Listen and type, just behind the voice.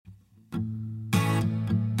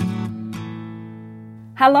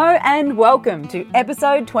Hello and welcome to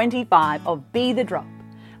episode 25 of Be The Drop,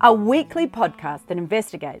 a weekly podcast that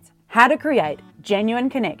investigates how to create genuine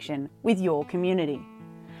connection with your community.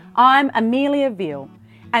 I'm Amelia Veal,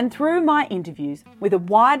 and through my interviews with a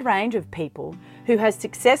wide range of people who has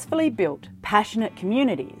successfully built passionate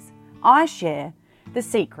communities, I share the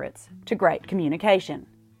secrets to great communication.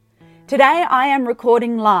 Today I am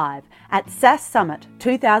recording live at SaaS Summit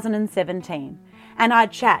 2017, and I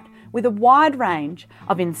chat with a wide range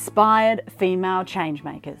of inspired female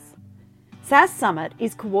changemakers. SaaS Summit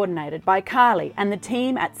is coordinated by Carly and the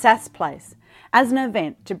team at SaaS Place as an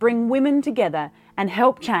event to bring women together and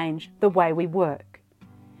help change the way we work.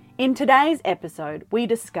 In today's episode, we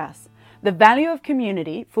discuss the value of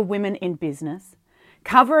community for women in business,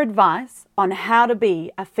 cover advice on how to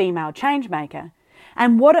be a female changemaker,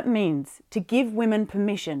 and what it means to give women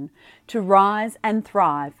permission to rise and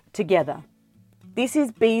thrive together. This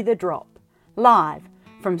is Be The Drop, live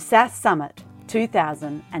from SaaS Summit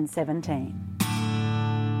 2017.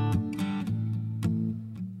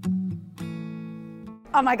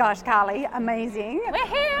 Oh my gosh, Carly, amazing.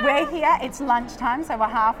 We're here. It's lunchtime, so we're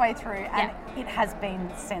halfway through, and It has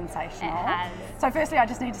been sensational. It has. So firstly, I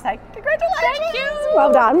just need to say congratulations. Thank you.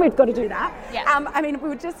 Well done. We've got to do that. Yeah. We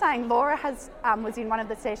were just saying, Laura was in one of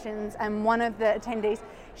the sessions, and one of the attendees,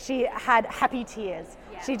 she had happy tears.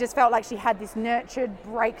 Yeah. She just felt like she had this nurtured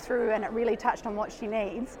breakthrough, and it really touched on what she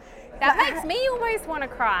needs. That makes me almost want to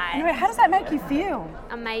cry. Anyway, how does that make you feel?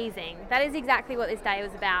 Amazing. That is exactly what this day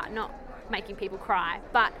was about. Not making people cry,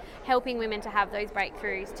 but helping women to have those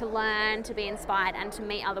breakthroughs, to learn, to be inspired, and to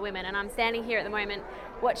meet other women. And I'm standing here at the moment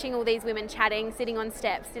watching all these women chatting, sitting on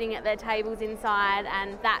steps, sitting at their tables inside,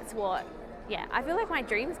 and that's what, I feel like my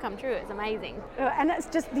dreams come true. It's amazing. And it's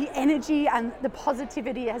just the energy and the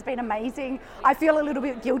positivity has been amazing. I feel a little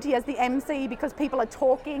bit guilty as the MC because people are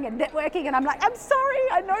talking and networking, and I'm like, I'm sorry,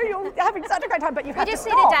 I know you're having such a great time, but you have to stop.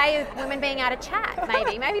 We just need a day of women being able to chat,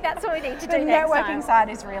 maybe. Maybe that's what we need to do next time. The networking side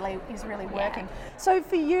is really working. So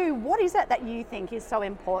for you, what is it that you think is so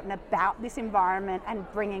important about this environment and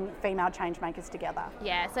bringing female change makers together?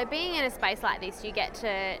 Yeah, so being in a space like this, you get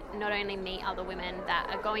to not only meet other women that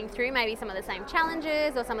are going through maybe some of the same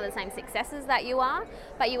challenges or some of the same successes that you are,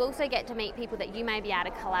 but you also get to meet people that you may be able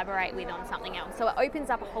to collaborate with on something else. So it opens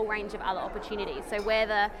up a whole range of other opportunities. So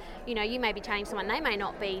whether, you may be chatting to someone, they may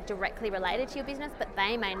not be directly related to your business, but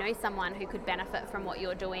they may know someone who could benefit from what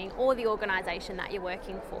you're doing or the organisation that you're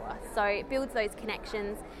working for. So it builds those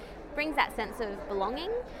connections, brings that sense of belonging,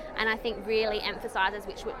 and I think really emphasises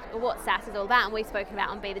what SaaS is all about, and we've spoken about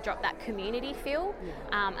on Be The Drop, that community feel,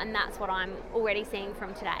 and that's what I'm already seeing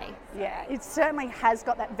from today. Yeah, it certainly has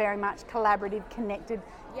got that very much collaborative, connected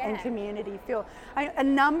and community feel. A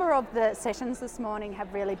number of the sessions this morning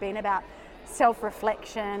have really been about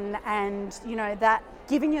self-reflection and, that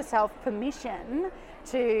giving yourself permission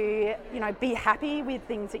to, be happy with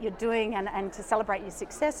things that you're doing and to celebrate your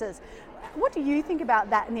successes. What do you think about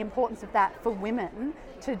that and the importance of that for women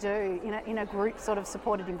to do in a group sort of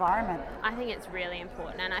supported environment? I think it's really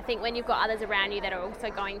important, and I think when you've got others around you that are also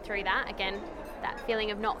going through that, again, that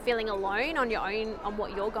feeling of not feeling alone on your own, on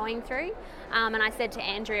what you're going through. And I said to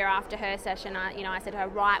Andrea after her session, I said to her,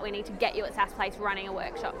 right, we need to get you at SaaS Place running a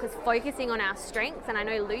workshop, because focusing on our strengths, and I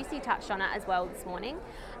know Lucy touched on it as well this morning,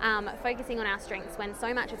 focusing on our strengths when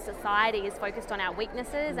so much of society is focused on our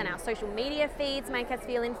weaknesses, and our social media feeds make us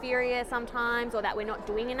feel inferior sometimes, or that we're not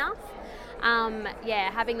doing enough.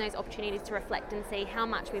 Having those opportunities to reflect and see how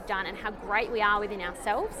much we've done and how great we are within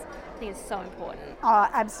ourselves, I think is so important. Oh,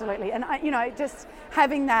 absolutely. And just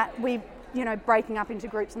having that, breaking up into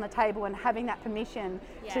groups on the table and having that permission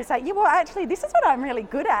to say, actually, this is what I'm really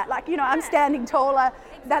good at. I'm standing taller.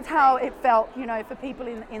 That's how it felt, for people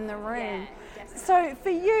in the room. Yeah, so for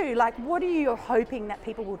you, what are you hoping that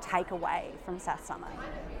people will take away from SaaS Summit?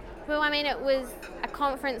 Well, it was a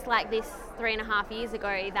conference like this 3.5 years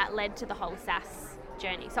ago that led to the whole SaaS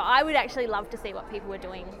journey. So I would actually love to see what people were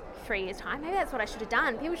doing 3 years' time. Maybe that's what I should have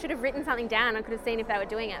done. People should have written something down. I could have seen if they were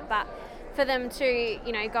doing it. But for them to,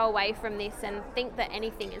 go away from this and think that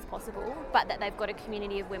anything is possible, but that they've got a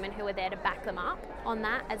community of women who are there to back them up on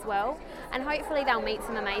that as well. And hopefully they'll meet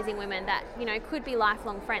some amazing women that, could be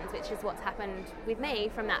lifelong friends, which is what's happened with me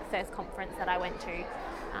from that first conference that I went to.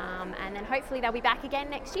 And then hopefully they'll be back again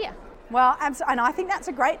next year. Well, absolutely, and I think that's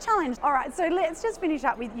a great challenge. All right, so let's just finish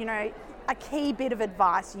up with, a key bit of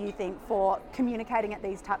advice you think for communicating at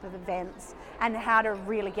these type of events and how to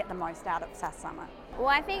really get the most out of SaaS Summit. Well,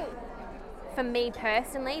 I think for me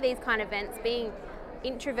personally, these kind of events, being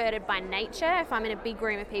introverted by nature, if I'm in a big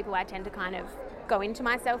room of people, I tend to kind of go into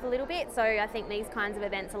myself a little bit. So I think these kinds of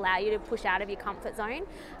events allow you to push out of your comfort zone,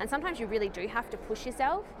 and sometimes you really do have to push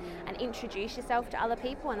yourself and introduce yourself to other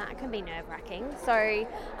people, and that can be nerve-wracking. So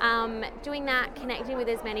doing that, connecting with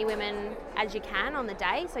as many women as you can on the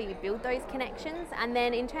day, so you build those connections. And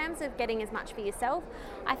then in terms of getting as much for yourself,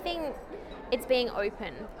 I think it's being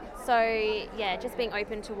open. So yeah, just being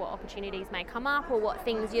open to what opportunities may come up, or what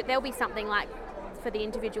things there'll be something like, for the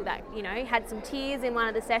individual that, you know, had some tears in one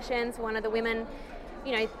of the sessions, one of the women,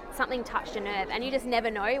 you know, something touched a nerve, and you just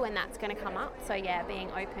never know when that's going to come up. So yeah,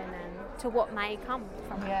 being open and to what may come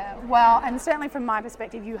from it. Yeah, well, and certainly from my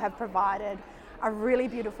perspective, you have provided a really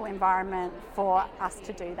beautiful environment for us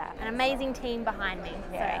to do that. An amazing team behind me.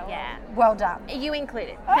 Yeah, So yeah. Well done. You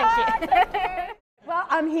included. Thank you. Thank you. Well,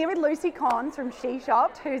 I'm here with Lucy Cons from She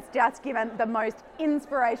Shopped, who's just given the most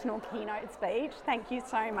inspirational keynote speech. Thank you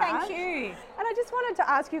so much. Thank you. And I just wanted to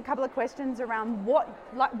ask you a couple of questions around what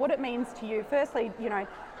it means to you. Firstly, you know,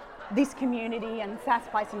 this community and SAS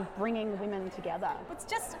Place and bringing women together. It's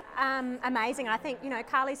just amazing. I think, you know,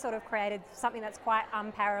 Carly sort of created something that's quite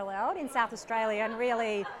unparalleled in South Australia and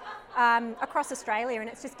really across Australia, and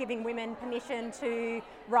it's just giving women permission to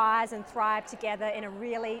rise and thrive together in a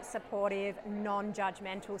really supportive,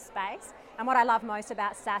 non-judgmental space. And what I love most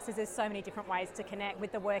about SAS is there's so many different ways to connect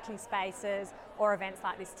with the working spaces or events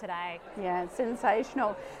like this today. Yeah,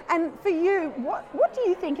 sensational. And for you, what do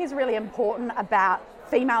you think is really important about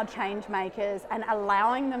female change makers and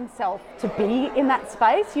allowing themselves to be in that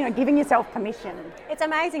space, you know, giving yourself permission? It's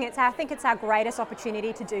amazing. I think it's our greatest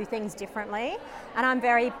opportunity to do things differently. And I'm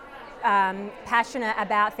very passionate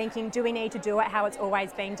about thinking, do we need to do it how it's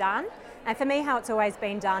always been done? And for me, how it's always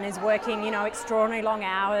been done is working, you know, extraordinarily long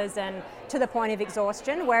hours and to the point of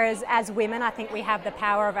exhaustion. Whereas as women, I think we have the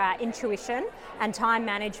power of our intuition and time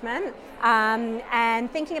management,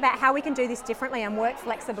 and thinking about how we can do this differently and work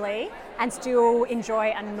flexibly and still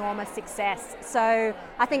enjoy enormous success. So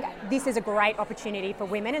I think this is a great opportunity for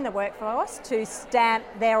women in the workforce to stamp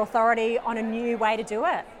their authority on a new way to do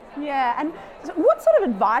it. Yeah, and so what sort of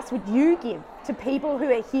advice would you give to people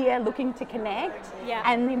who are here looking to connect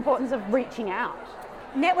and the importance of reaching out?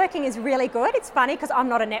 Networking is really good. It's funny because I'm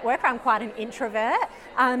not a networker, I'm quite an introvert,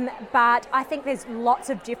 but I think there's lots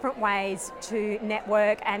of different ways to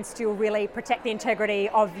network and still really protect the integrity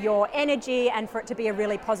of your energy and for it to be a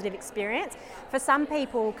really positive experience. For some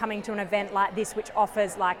people, coming to an event like this, which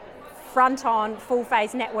offers like front-on,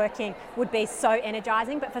 full-face networking, would be so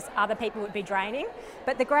energizing, but for other people it would be draining.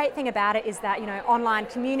 But the great thing about it is that, you know, online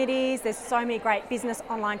communities, there's so many great business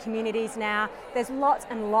online communities now. There's lots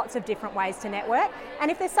and lots of different ways to network.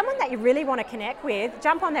 And if there's someone that you really want to connect with,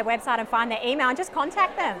 jump on their website and find their email and just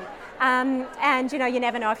contact them. And, you know, you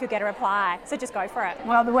never know if you'll get a reply, so just go for it.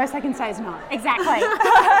 Well, the worst I can say is no. Exactly.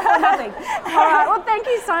 Nothing. All right, well, thank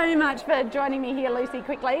you so much for joining me here, Lucy,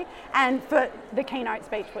 quickly, and for the keynote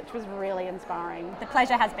speech, which was really inspiring. The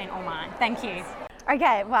pleasure has been all mine. Thank you.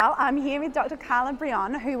 Okay, well, I'm here with Dr. Carla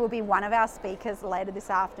Brion, who will be one of our speakers later this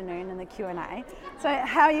afternoon in the Q&A. So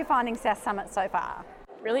how are you finding SAS Summit so far?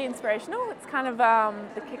 Really inspirational. It's kind of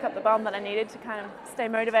the kick up the bum that I needed to kind of stay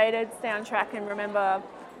motivated, stay on track and remember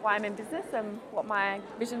why I'm in business and what my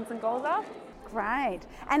visions and goals are. Great.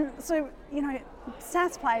 And so, you know,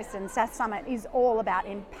 SAS Place and SAS Summit is all about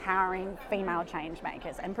empowering female change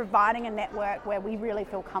makers and providing a network where we really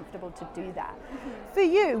feel comfortable to do that. Mm-hmm. For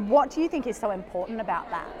you, what do you think is so important about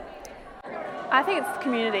that? I think it's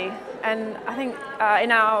community, and I think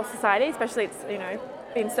in our society, especially, it's, you know,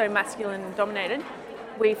 been so masculine and dominated,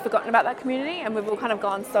 we've forgotten about that community and we've all kind of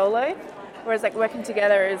gone solo, whereas like working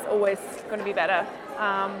together is always going to be better.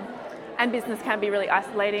 And business can be really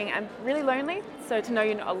isolating and really lonely, so to know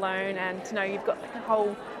you're not alone and to know you've got like a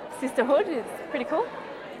whole sisterhood is pretty cool.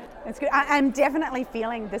 It's good. I'm definitely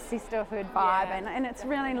feeling the sisterhood vibe, and it's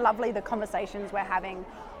really lovely the conversations we're having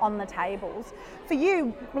on the tables. For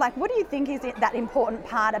you, like, what do you think is that important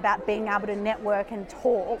part about being able to network and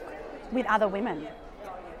talk with other women?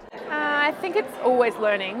 I think it's always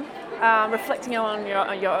learning, reflecting on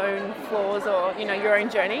your own flaws or, you know, your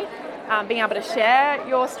own journey, being able to share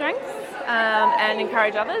your strengths and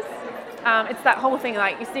encourage others. It's that whole thing,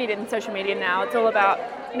 like you see it in social media now, it's all about,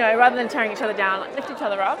 you know, rather than tearing each other down, like lift each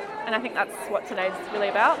other up, and I think that's what today's really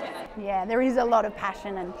about. Yeah, there is a lot of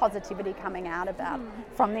passion and positivity coming out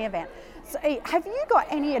from the event. So have you got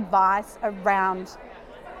any advice around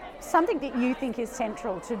something that you think is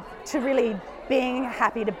central to really being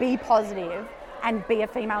happy, to be positive and be a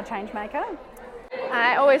female change maker?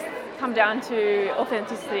 I always come down to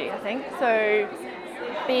authenticity, I think. So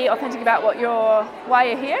be authentic about why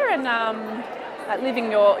you're here, and like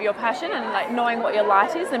living your passion and like knowing what your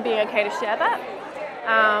light is and being okay to share that.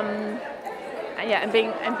 and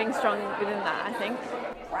being strong within that, I think.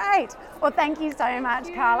 Great. Well, thank you so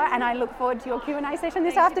much, Carla, and I look forward to your Q&A session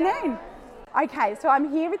this afternoon. Okay, so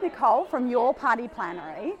I'm here with Nicole from Your Party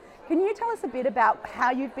Plannery. Can you tell us a bit about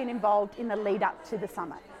how you've been involved in the lead up to the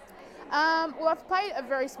summit? Well, I've played a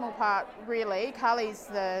very small part, really. Carly's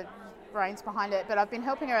the brains behind it, but I've been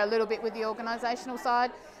helping her a little bit with the organisational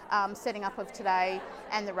side, setting up of today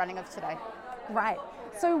and the running of today. Great.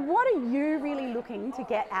 So what are you really looking to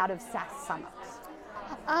get out of SaaS Summits?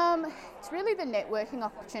 It's really the networking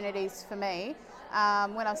opportunities for me.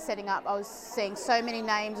 When I was setting up, I was seeing so many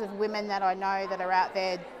names of women that I know that are out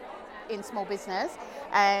there in small business,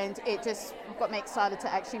 and it just got me excited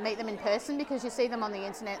to actually meet them in person, because you see them on the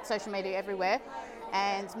internet, social media, everywhere,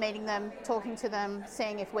 and meeting them, talking to them,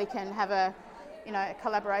 seeing if we can have a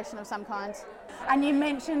collaboration of some kind. And you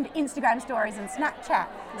mentioned Instagram stories and Snapchat,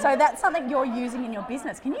 so that's something you're using in your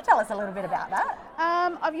business. Can you tell us a little bit about that?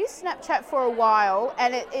 I've used Snapchat for a while,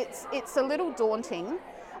 and it's a little daunting.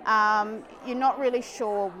 You're not really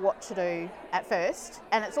sure what to do at first,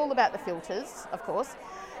 and it's all about the filters, of course,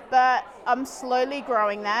 but I'm slowly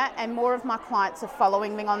growing that, and more of my clients are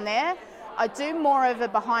following me on there. I do more of a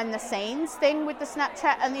behind the scenes thing with the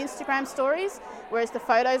Snapchat and the Instagram stories, whereas the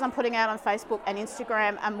photos I'm putting out on Facebook and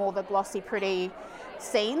Instagram are more the glossy, pretty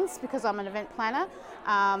scenes, because I'm an event planner.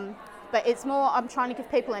 But it's more, I'm trying to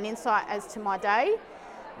give people an insight as to my day,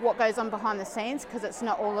 what goes on behind the scenes, because it's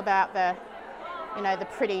not all about the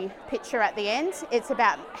pretty picture at the end. It's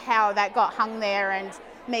about how that got hung there, and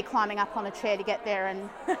me climbing up on a chair to get there, and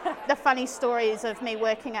the funny stories of me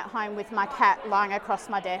working at home with my cat lying across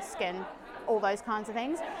my desk, and all those kinds of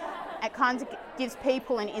things. It kind of gives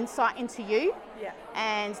people an insight into you,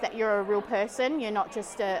 and that you're a real person, you're not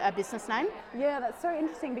just a business name. Yeah, that's so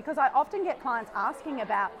interesting, because I often get clients asking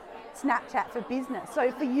about Snapchat for business.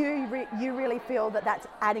 So for you, you really feel that that's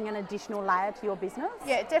adding an additional layer to your business?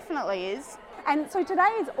 Yeah, it definitely is. And so today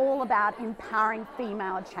is all about empowering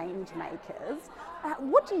female change makers.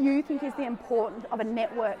 What do you think is the importance of a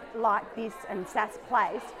network like this and SaaS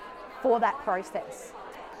Place for that process?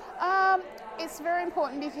 It's very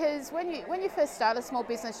important, because when you first start a small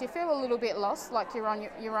business, you feel a little bit lost, like you're on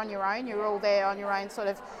your own. You're all there on your own, sort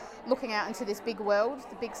of looking out into this big world,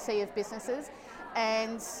 the big sea of businesses,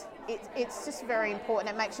 and it's just very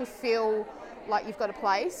important. It makes you feel like you've got a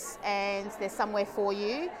place and there's somewhere for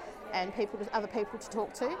you and other people to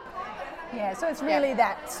talk to. Yeah, so it's really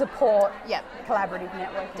that support, collaborative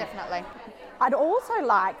networking. Definitely. I'd also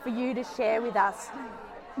like for you to share with us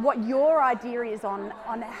what your idea is on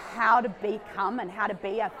how to become and how to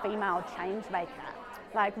be a female change maker.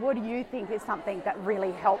 Like, what do you think is something that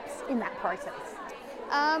really helps in that process?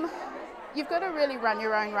 You've got to really run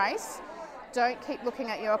your own race. Don't keep looking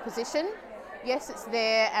at your opposition. Yes, it's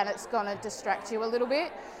there and it's going to distract you a little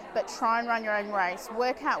bit, but try and run your own race.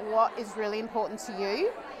 Work out what is really important to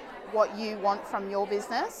you, what you want from your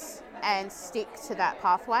business, and stick to that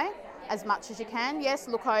pathway as much as you can. Yes,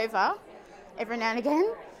 look over every now and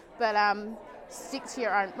again, but stick to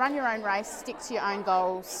your own, run your own race, stick to your own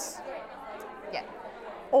goals. Yeah.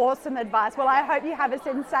 Awesome advice. Well, I hope you have a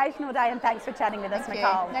sensational day, and thanks for chatting with us, Thank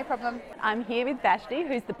Nicole. you. No problem. I'm here with Vashti,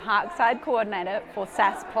 who's the Parkside Coordinator for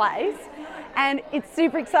SaaS Place, and it's a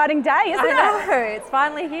super exciting day, isn't it? I know, it's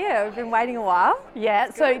finally here. We've been waiting a while. Yeah,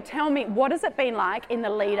 so tell me, what has it been like in the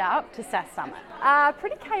lead up to SaaS Summit?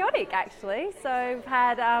 Pretty chaotic, actually. So we've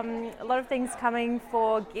had a lot of things coming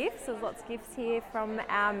for gifts. There's lots of gifts here from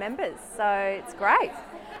our members, so it's great.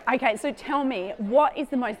 Okay, so tell me, what is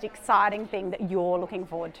the most exciting thing that you're looking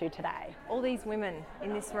forward to today? All these women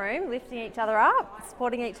in this room lifting each other up,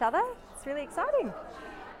 supporting each other. It's really exciting.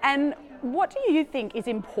 And what do you think is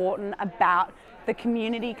important about the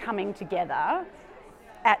community coming together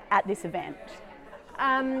at this event?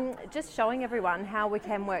 Just showing everyone how we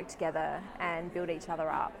can work together and build each other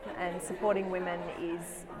up, and supporting women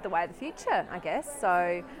is the way of the future, I guess.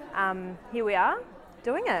 So here we are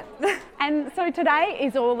doing it. And so today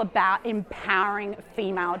is all about empowering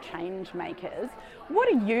female change makers. What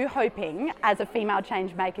are you hoping as a female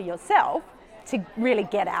change maker yourself to really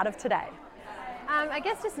get out of today? I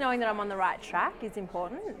guess just knowing that I'm on the right track is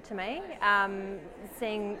important to me.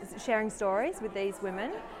 Sharing stories with these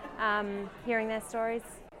women, hearing their stories.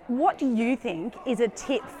 What do you think is a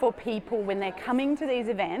tip for people when they're coming to these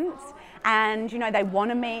events and they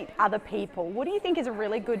want to meet other people? What do you think is a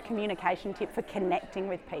really good communication tip for connecting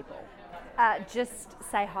with people? Just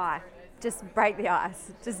say hi. Just break the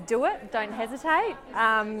ice. Just do it. Don't hesitate.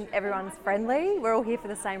 Everyone's friendly. We're all here for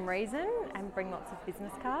the same reason, and bring lots of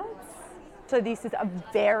business cards. So this is a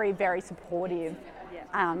very, very supportive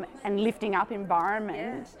and lifting up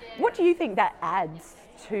environment. Yeah. What do you think that adds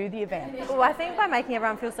to the event? Well, I think by making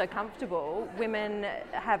everyone feel so comfortable, women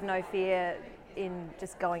have no fear in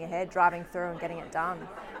just going ahead, driving through and getting it done,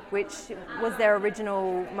 which was their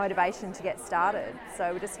original motivation to get started.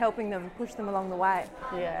 So we're just helping them, push them along the way.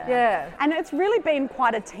 Yeah. And it's really been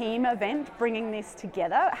quite a team event, bringing this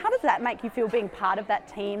together. How does that make you feel, being part of that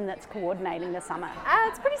team that's coordinating the summit?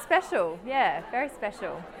 It's pretty special. Yeah, very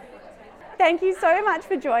special. Thank you so much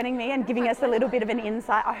for joining me and giving us a little bit of an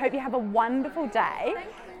insight. I hope you have a wonderful day.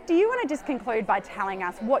 Do you want to just conclude by telling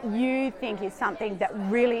us what you think is something that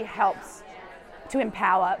really helps to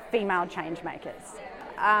empower female change makers?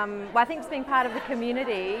 Well, I think just being part of the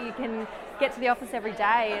community, you can get to the office every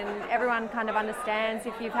day and everyone kind of understands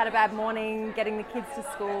if you've had a bad morning getting the kids to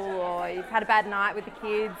school, or you've had a bad night with the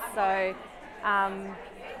kids. So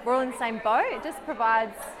we're all in the same boat. It just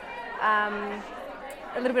provides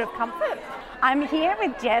a little bit of comfort. I'm here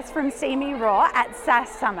with Jess from See Me Raw at SAS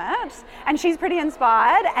Summit, and she's pretty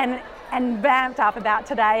inspired and vamped up about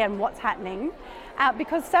today and what's happening.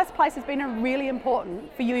 Because SAS Place has been really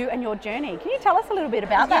important for you and your journey. Can you tell us a little bit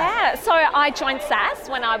about that? Yeah, so I joined SAS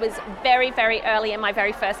when I was very, very early in my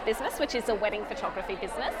very first business, which is a wedding photography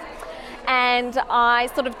business. And I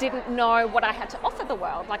sort of didn't know what I had to offer the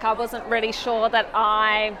world. Like, I wasn't really sure that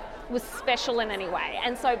I was special in any way.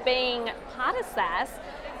 And so being part of SAS,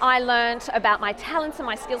 I learned about my talents and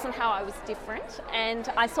my skills and how I was different,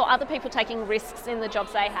 and I saw other people taking risks in the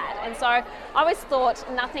jobs they had. And so I always thought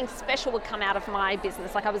nothing special would come out of my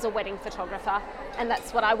business. Like, I was a wedding photographer and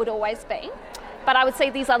that's what I would always be. But I would see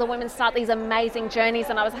these other women start these amazing journeys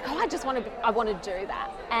and I was like, oh, I want to do that.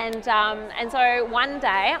 And so one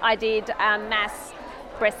day I did a mass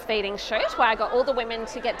breastfeeding shoot where I got all the women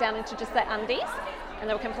to get down into just their undies, and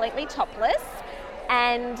they were completely topless.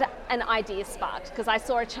 And an idea sparked because I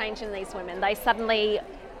saw a change in these women. They suddenly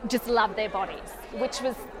just loved their bodies, which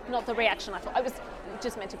was not the reaction I thought. It was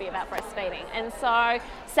just meant to be about breastfeeding. And so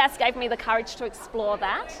SAS gave me the courage to explore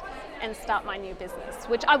that and start my new business,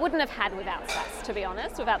 which I wouldn't have had without SAS, to be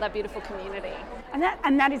honest, without that beautiful community. And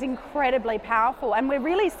that is incredibly powerful. And we're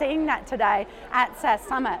really seeing that today at SAS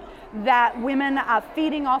Summit, that women are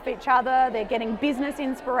feeding off each other, they're getting business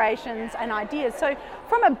inspirations and ideas. So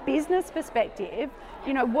from a business perspective,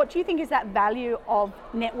 you know, what do you think is that value of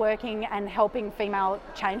networking and helping female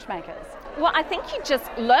change makers? Well, I think you just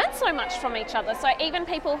learn so much from each other. So even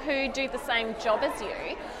people who do the same job as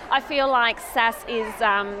you, I feel like SAS is,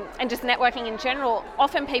 and just networking in general,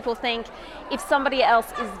 often people think if somebody else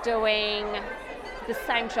is doing the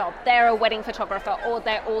same job, they're a wedding photographer or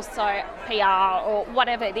they're also PR or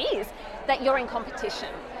whatever it is, that you're in competition.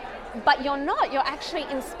 But you're not. You're actually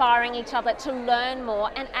inspiring each other to learn more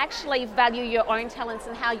and actually value your own talents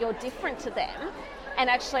and how you're different to them, and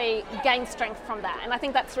actually gain strength from that. And I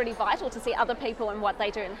think that's really vital, to see other people and what they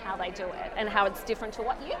do and how they do it and how it's different to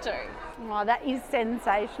what you do. Oh, that is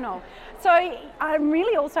sensational. So I'm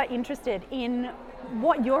really also interested in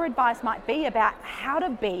what your advice might be about how to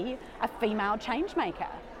be a female change maker.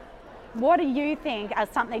 What do you think as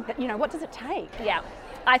something that, you know, what does it take? Yeah,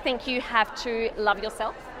 I think you have to love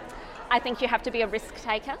yourself. I think you have to be a risk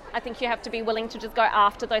taker. I think you have to be willing to just go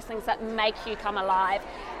after those things that make you come alive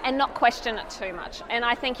and not question it too much. And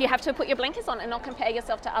I think you have to put your blinkers on and not compare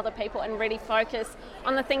yourself to other people and really focus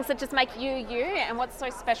on the things that just make you you and what's so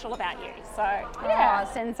special about you. So, yeah.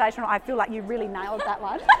 Oh, sensational. I feel like you really nailed that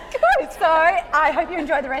one. Good. So I hope you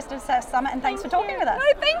enjoy the rest of SAS Summit, and thanks for talking with us.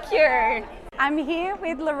 No, thank you. I'm here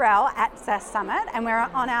with Laurel at SAS Summit, and we're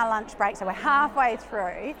on our lunch break, so we're halfway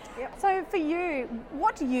through. Yep. So for you,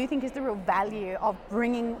 what do you think is the real value of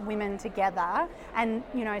bringing women together and,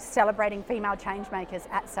 you know, celebrating female change makers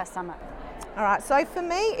at SAS Summit? All right, so for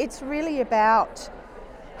me, it's really about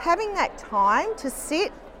having that time to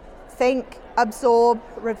sit, think, absorb,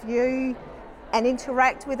 review, and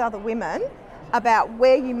interact with other women about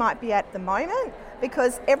where you might be at the moment.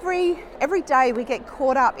 Because every day we get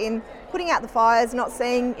caught up in putting out the fires, not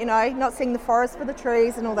seeing the forest for the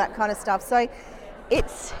trees and all that kind of stuff. So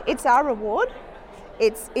it's our reward.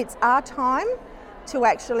 It's our time to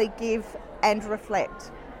actually give and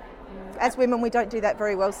reflect. As women, we don't do that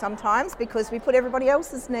very well sometimes because we put everybody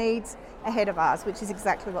else's needs ahead of ours, which is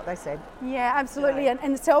exactly what they said. Yeah, absolutely.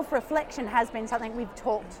 And self-reflection has been something we've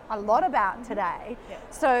talked a lot about today.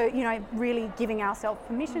 Yep. So, you know, really giving ourselves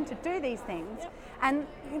permission to do these things. Yep. And,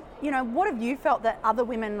 you know, what have you felt that other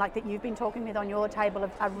women like that you've been talking with on your table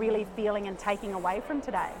are really feeling and taking away from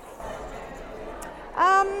today?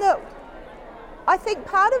 I think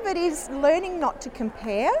part of it is learning not to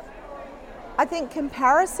compare. I think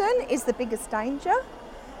comparison is the biggest danger,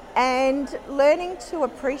 and learning to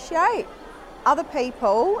appreciate other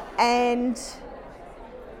people and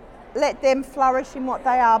let them flourish in what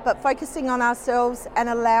they are, but focusing on ourselves and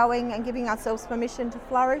allowing and giving ourselves permission to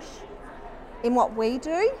flourish in what we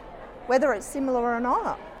do, whether it's similar or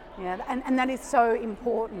not. Yeah, and that is so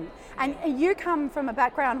important. And you come from a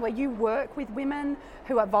background where you work with women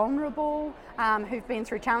who are vulnerable, who've been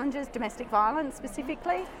through challenges, domestic violence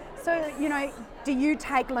specifically. So, you know, do you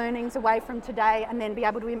take learnings away from today and then be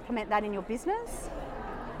able to implement that in your business?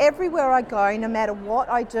 Everywhere I go, no matter what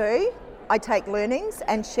I do, I take learnings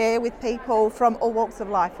and share with people from all walks of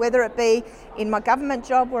life, whether it be in my government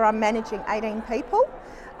job where I'm managing 18 people,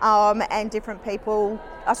 and different people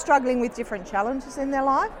are struggling with different challenges in their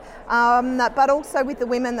life, but also with the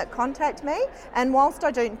women that contact me. And whilst I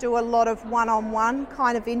don't do a lot of one-on-one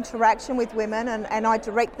kind of interaction with women and I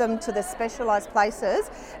direct them to the specialised places,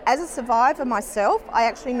 as a survivor myself, I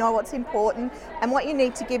actually know what's important and what you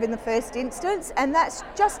need to give in the first instance, and that's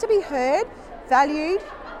just to be heard, valued,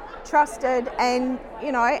 trusted, and,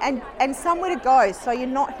 you know, and somewhere to go, so you're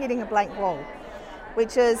not hitting a blank wall,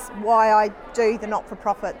 which is why I do the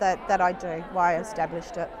not-for-profit that I do, why I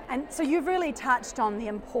established it. And so you've really touched on the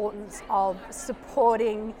importance of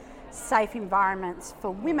supporting safe environments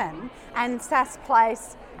for women, and SAS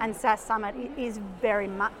Place and SAS Summit is very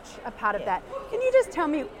much a part of that. Can you just tell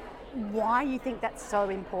me why you think that's so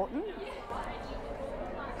important?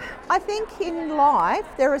 I think in life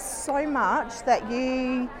there is so much that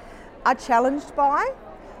you are challenged by.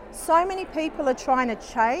 So many people are trying to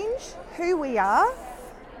change who we are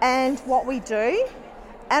and what we do,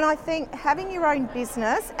 and I think having your own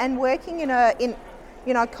business and working in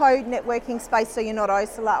code networking space, so you're not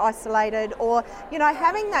isolated, or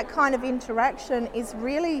having that kind of interaction is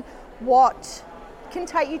really what can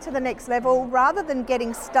take you to the next level, rather than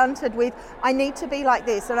getting stunted with I need to be like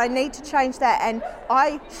this and I need to change that and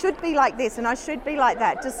I should be like this and I should be like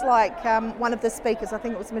that, just like one of the speakers, I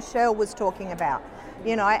think it was Michelle, was talking about.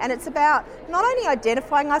 And it's about not only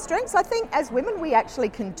identifying our strengths, I think as women we actually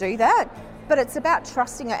can do that, but it's about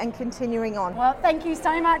trusting it and continuing on. Well, thank you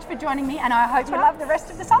so much for joining me, and I hope you love the rest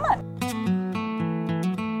of the summit.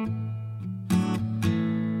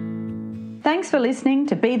 Thanks for listening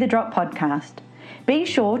to Be The Drop podcast. Be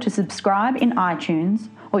sure to subscribe in iTunes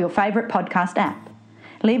or your favourite podcast app.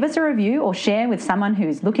 Leave us a review or share with someone who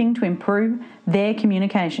is looking to improve their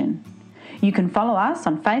communication. You can follow us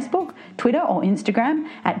on Facebook, Twitter or Instagram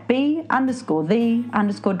at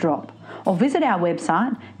be_the_drop, or visit our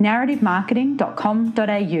website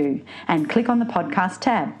narrativemarketing.com.au and click on the podcast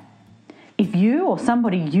tab. If you or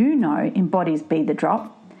somebody you know embodies Be The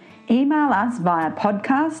Drop, email us via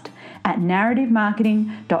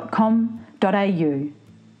podcast@narrativemarketing.com.au.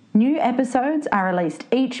 New episodes are released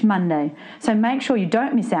each Monday, so make sure you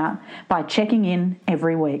don't miss out by checking in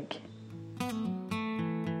every week.